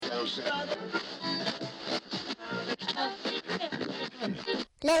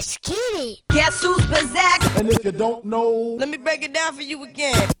Let's get it. Guess who's possessed? And if you don't know, Let me break it down for you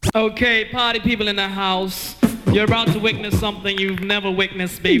again. Okay, party people in the house, you're about to witness something you've never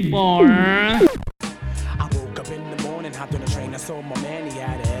witnessed before. I woke up in the morning, hopped on the train, I saw my man, he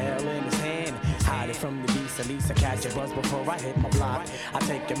had a L in his hand. Hiding from the beast, at least I catch a buzz before I hit my block. I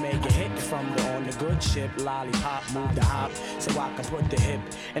take a mega hit from the on the good ship, lollipop, move the hop, so I can put the hip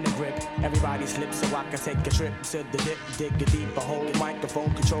in the grip. Everybody slips so I can take a trip to the dip, dig a deeper hole,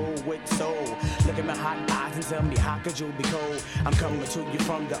 microphone control with soul. Look at my hot eyes and tell me how could you be cold? I'm coming to you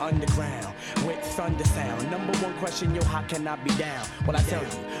from the underground with thunder sound. Number one question, yo, how can I be down? Well, I tell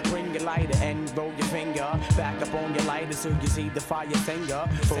you, bring your lighter and roll your finger back up on your lighter so you see the fire finger.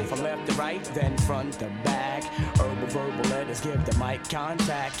 Pull from left to right, then front to back. Herbal verbal letters give the mic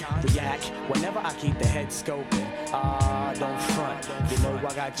contact. React whenever I keep the head scoping. Don't front, you know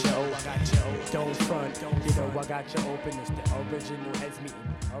I got you open. Don't front, you know I got you open. It's the original heads meeting.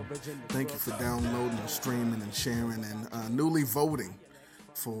 thank you for downloading and streaming and sharing and newly voting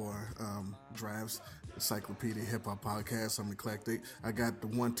for Drafts Encyclopedia Hip Hop Podcast. I'm Eclectic. I got the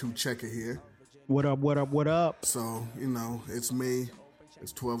 1-2 checker here. What up, what up, what up? So, you know, it's me.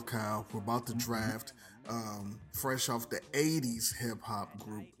 It's 12 Kyle. We're about to draft. Fresh off the 80s hip hop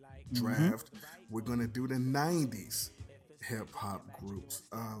group draft. We're going to do the 90s hip hop groups.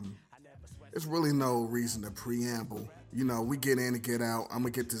 There's really no reason to preamble. You know, we get in and get out. I'm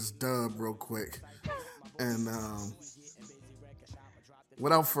going to get this dub real quick. And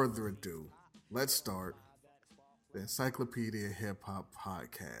without further ado, let's start the Encyclopedia Hip Hop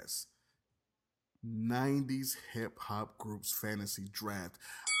Podcast. 90s hip hop groups fantasy draft.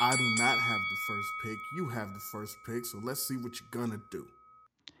 I do not have the first pick. You have the first pick, so let's see what you're gonna do.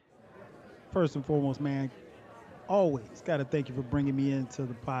 First and foremost, man, always got to thank you for bringing me into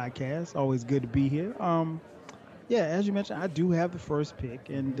the podcast. Always good to be here. Yeah, as you mentioned, I do have the first pick,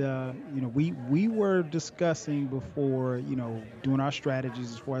 and you know, we were discussing before, you know, doing our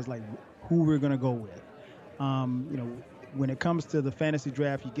strategies as far as like who we're gonna go with. You know, when it comes to the fantasy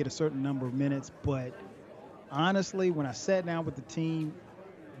draft, you get a certain number of minutes, but honestly, when I sat down with the team,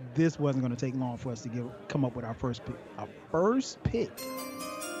 this wasn't going to take long for us to come up with our first pick. Our first pick,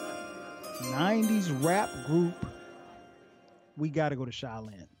 90s rap group, we got to go to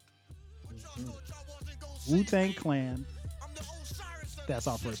Shaolin. Wu-Tang Clan, that's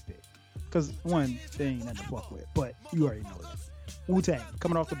our first pick. Because, one, they ain't nothing to fuck with, but you already know that. Wu-Tang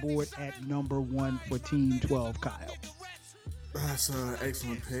coming off the board at number 1 for Team 12 Kyle. That's an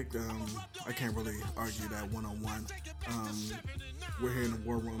excellent pick. I can't really argue that one-on-one. We're here in the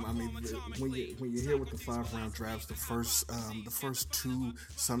war room. I mean, when you're here with the 5-round drafts, the first 2,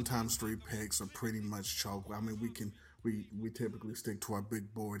 sometimes 3 picks are pretty much chalk. I mean, we typically stick to our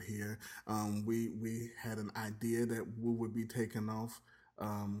big board here. We had an idea that Wu would be taken off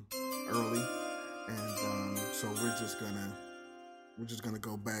early, and so we're just gonna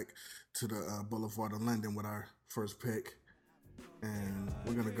go back to the Boulevard of London with our first pick. And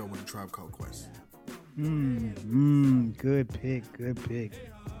we're gonna go with a Tribe Called Quest. Good pick, good pick.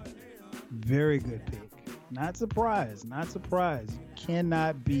 Very good pick. Not surprised. You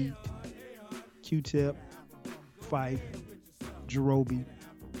cannot beat Q-Tip, Phife, Jerobi,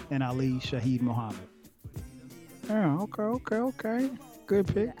 and Ali Shaheed Muhammad. Yeah, okay. Good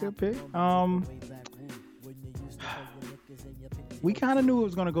pick. We kind of knew it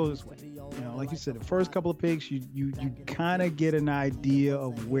was gonna go this way. You know, like you said, the first couple of picks, you kind of get an idea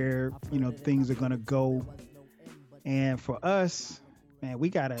of where, you know, things are gonna go. And for us, man, we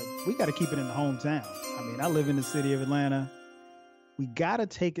gotta keep it in the hometown. I mean, I live in the city of Atlanta. We gotta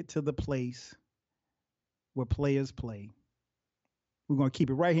take it to the place where players play. We're gonna keep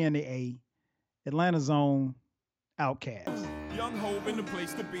it right here in the A. Atlanta Zone, Outkast. Young Hove in the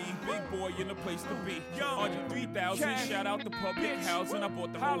place to be, big boy in the place to be. 103,000, shout out to public housing. I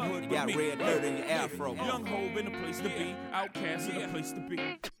bought the whole hood with Got me. red dirt in your afro. Young Hove in the place to be, Outkast in the place to be.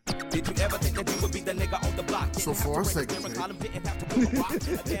 Did you ever think that you would be the nigga on the block? So for our second pick,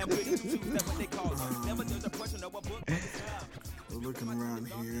 we're looking around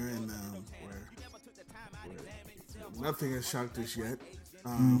here, and where nothing has shocked us yet,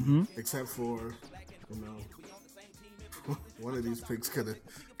 except for, you know, one of these picks could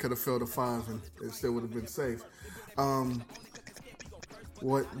have filled a 5 and it still would have been safe.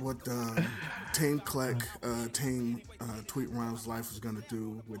 What Team Tweet Rhymes Life is gonna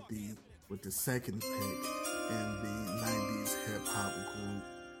do with the second pick in the 90s hip hop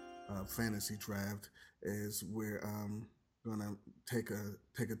group fantasy draft is we're gonna take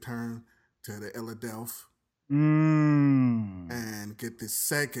a turn to the Philadelphia. and get the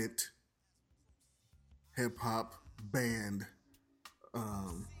second hip hop band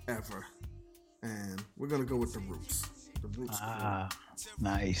ever. And we're gonna go with the Roots. The Roots.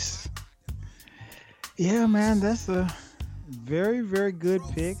 Nice. Yeah, man, that's a very, very good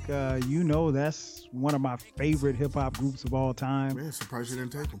pick. That's one of my favorite hip hop groups of all time. Man, surprised you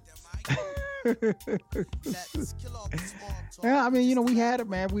didn't take them. Yeah, I mean, we had it,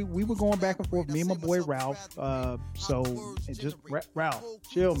 man. We were going back and forth. Me and my boy Ralph. Ralph,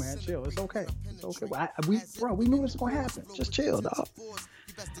 chill, man, chill. It's okay. It's okay. We knew it was gonna happen. Just chill, dog.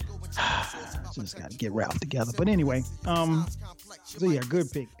 Just gotta get Ralph together. But anyway, so yeah,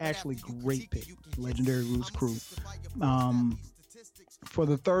 good pick. Actually, great pick. Legendary Roots crew. For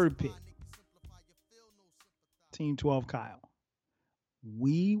the third pick, Team 12 Kyle.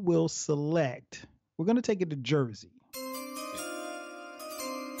 We will select. We're gonna take it to Jersey.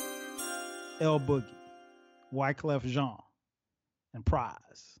 L Boogie, Wyclef Jean, and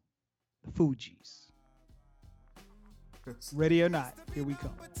Prize, the Fugees. Ready or not, here we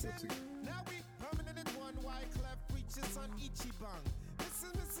come. That's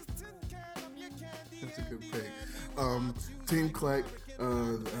a good pick. Team Clack,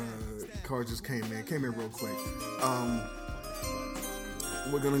 car just came in real quick.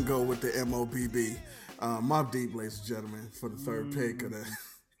 We're gonna go with the MOBB, Mobb Deep, ladies and gentlemen, for the third pick of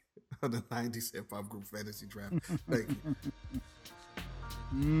the 90s hip hop group fantasy draft. Thank you.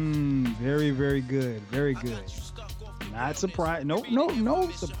 Very, very good. Very good. Not surprised.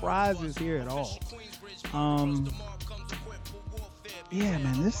 No surprises here at all. Yeah,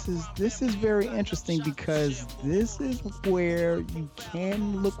 man, this is very interesting because this is where you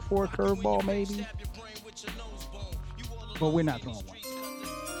can look for a curveball, maybe, but we're not throwing one.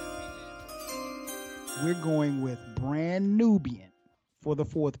 We're going with Brand Nubian for the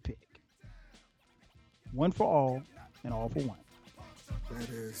fourth pick. One for all and all for one. That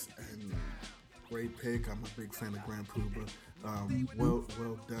is a great pick. I'm a big fan of Grand Puba.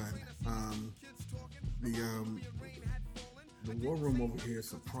 Well done. The War Room over here is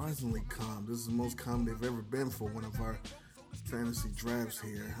surprisingly calm. This is the most calm they've ever been for one of our fantasy drafts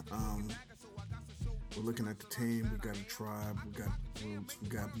here. We're looking at the team. We got a Tribe. We got Roots. We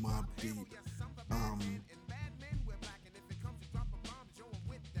got Mobb Deep.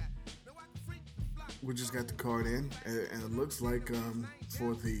 We just got the card in, and it looks like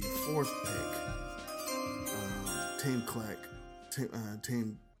for the fourth pick, Team Clack,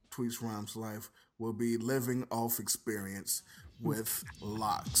 Team Tweets Rhymes Life will be Living Off Experience with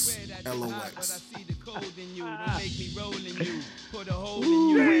Locks. LOX.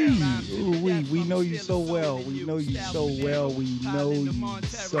 We know you so well. We know you so well. We know you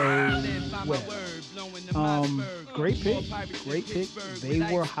so well. Great pick. Great pick. They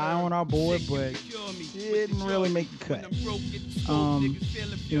were high on our board, but didn't really make the cut.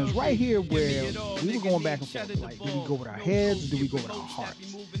 It's right here where we were going back and forth. Like, do we go with our heads? Do we go with our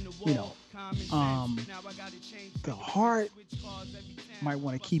hearts? The heart might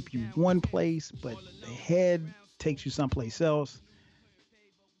want to keep you one place, but the head takes you someplace else.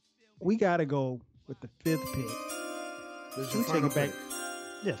 We got to go with the fifth pick. This is your final pick.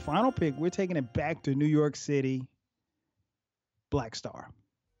 Yeah, final pick. We're taking it back to New York City. Black Star.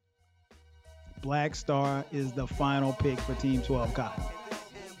 Black Star is the final pick for Team 12 Cotton.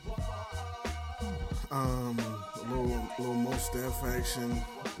 A little Mos Def action.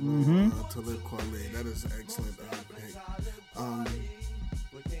 Talib Kweli. That is an excellent pick.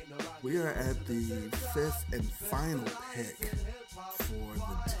 We are at the fifth and final pick for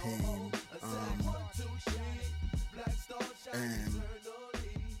the team.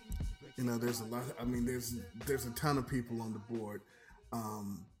 And there's a lot. There's a ton of people on the board,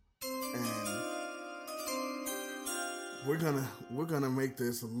 and we're gonna make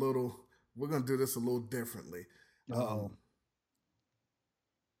this a little. We're gonna do this a little differently.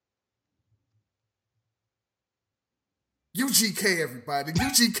 UGK, everybody.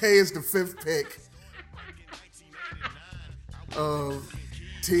 UGK is the fifth pick of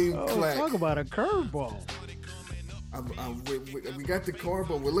Team Clack. Talk about a curveball. We got the car,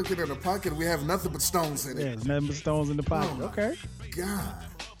 but we're looking in the pocket. We have nothing but stones in it. Yeah, nothing but stones in the pocket. Okay. God,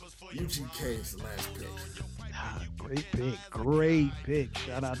 UGK is the last pick. Great pick.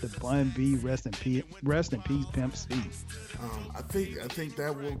 Shout out to Bun B. Rest in peace, Pimp C. I think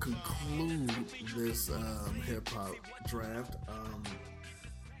that will conclude this hip hop draft.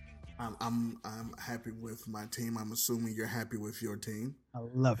 I'm happy with my team. I'm assuming you're happy with your team. I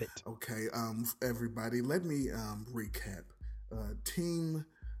love it. Okay, everybody, let me recap. Team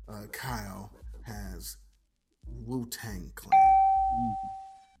Kyle has Wu-Tang Clan,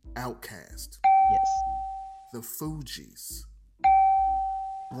 Outkast, yes, the Fugees,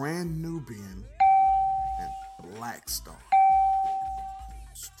 Brand Nubian, and Black Star.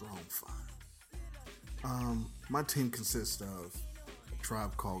 Strong five. My team consists of a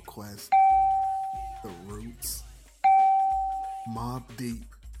Tribe Called Quest, The Roots, Mobb Deep,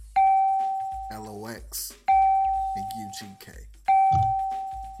 LOX, and UGK.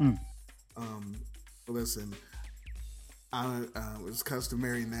 Listen, it's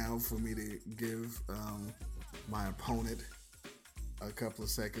customary now for me to give my opponent a couple of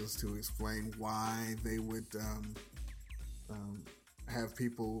seconds to explain why they would have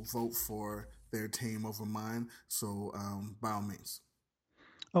people vote for their team over mine. So, by all means.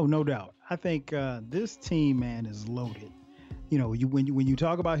 Oh, no doubt. I think this team, man, is loaded. You know, when you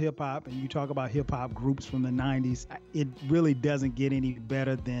talk about hip hop and you talk about hip hop groups from the '90s, it really doesn't get any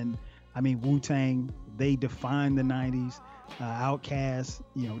better than, Wu-Tang. They defined the '90s. Outkast,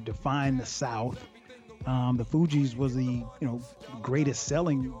 defined the South. The Fugees was the greatest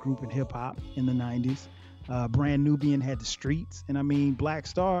selling group in hip hop in the '90s. Brand Nubian had the streets, and Black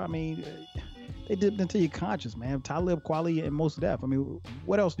Star. They dipped into your conscience, man. Talib Kweli and Mos Def.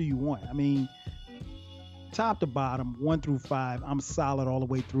 What else do you want? Top to bottom, 1 through 5, I'm solid all the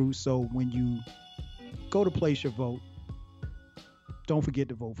way through. So when you go to place your vote, don't forget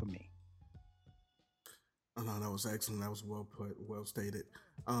to vote for me. Oh, no, that was excellent. That was well put, well stated.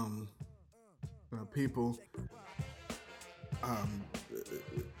 People,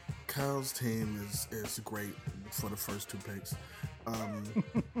 Kyle's team is great for the first 2 picks.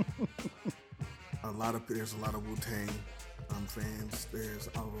 There's a lot of Wu-Tang fans. There's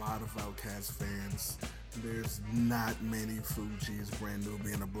a lot of Outkast fans. There's not many Fugees, Brand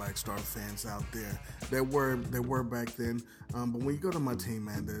Nubian, or Black Star fans out there. There were back then. But when you go to my team,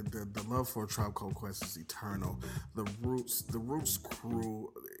 man, the love for Tribe Called Quest is eternal. The Roots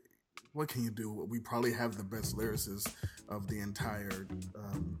crew. What can you do? We probably have the best lyricists of the entire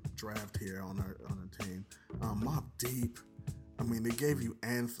draft here on our team. Mobb Deep. They gave you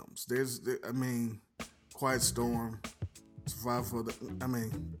anthems. Quiet Storm, Survival.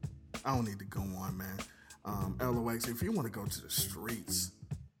 I don't need to go on, man. LOX. If you want to go to the streets,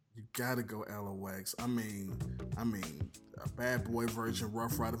 you gotta go LOX. A Bad Boy version,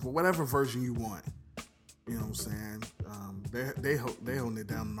 Rough Rider, for whatever version you want. You know what I'm saying? They holding it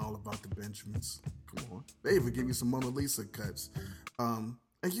down and All About the Benjamins. Come on. They even give you some Mona Lisa cuts. And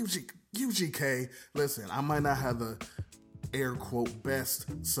UGK, listen, I might not have the air quote best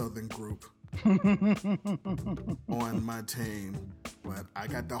Southern group on my team, but I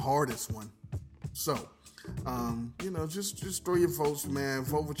got the hardest one. So, just throw your votes, man.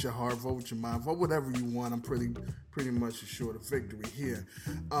 Vote with your heart, vote with your mind, vote whatever you want. I'm pretty much assured of victory here.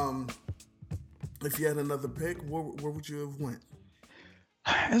 If you had another pick, where would you have went?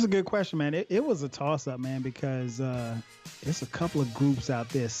 That's a good question, man. It was a toss-up, man, because there's a couple of groups out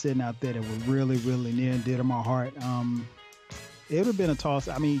there sitting out there that were really, really near and dear to my heart. It would have been a toss.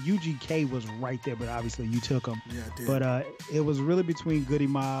 UGK was right there, but obviously you took them. Yeah, I did. But it was really between Goody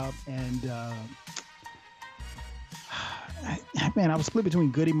Mob and I was split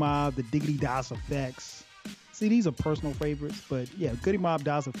between Goody Mob, the Diggity Das Effects. See, these are personal favorites, but yeah, Goody Mob,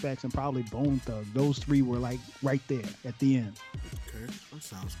 Das Effects, and probably Bone Thug. Those 3 were like right there at the end. Okay, that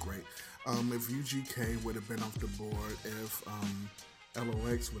sounds great. If UGK would have been off the board, if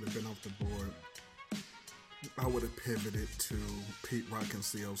LOX would have been off the board, I would have pivoted to Pete Rock and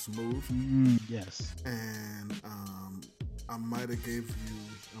CL Smooth. Yes. And I might have gave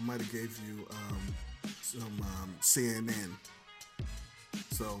you some CNN.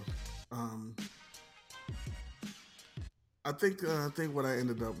 So I think what I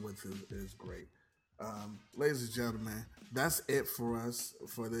ended up with is great. Ladies and gentlemen, that's it for us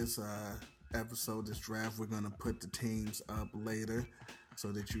for this episode, this draft. We're gonna put the teams up later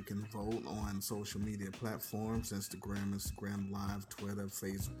so that you can vote on social media platforms: Instagram Live, Twitter,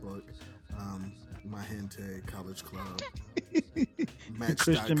 Facebook, My Gente, College Club,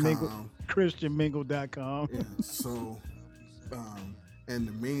 Match.com, ChristianMingle.com. Yeah, so in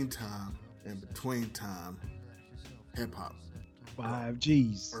the meantime, in between time, hip hop. 5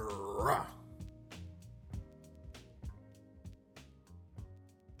 G's. Rah.